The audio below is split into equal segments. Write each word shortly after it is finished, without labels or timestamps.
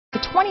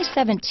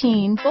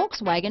2017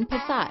 Volkswagen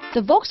Passat.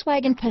 The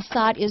Volkswagen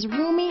Passat is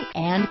roomy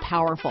and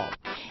powerful.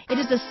 It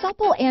is a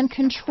supple and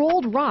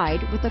controlled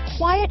ride with a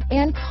quiet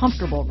and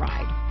comfortable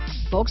ride.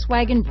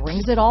 Volkswagen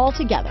brings it all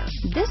together.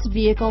 This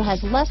vehicle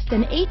has less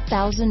than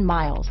 8,000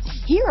 miles.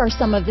 Here are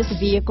some of this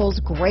vehicle's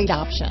great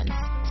options: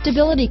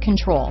 stability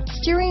control,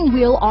 steering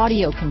wheel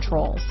audio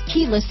controls,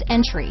 keyless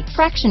entry,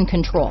 traction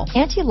control,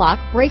 anti-lock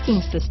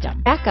braking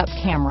system, backup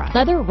camera,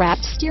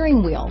 leather-wrapped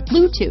steering wheel,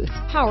 Bluetooth,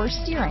 power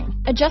steering,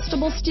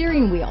 adjustable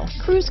steering wheel,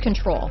 cruise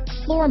control,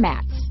 floor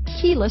mats,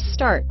 keyless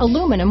start,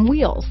 aluminum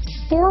wheels,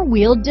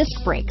 four-wheel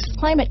disc brakes,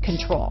 climate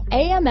control,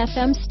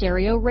 AM/FM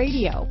stereo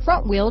radio,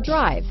 front-wheel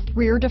drive,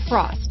 rear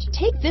defrost.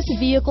 Take this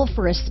vehicle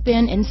for a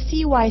spin and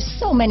see why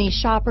so many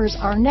shoppers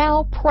are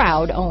now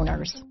proud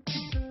owners.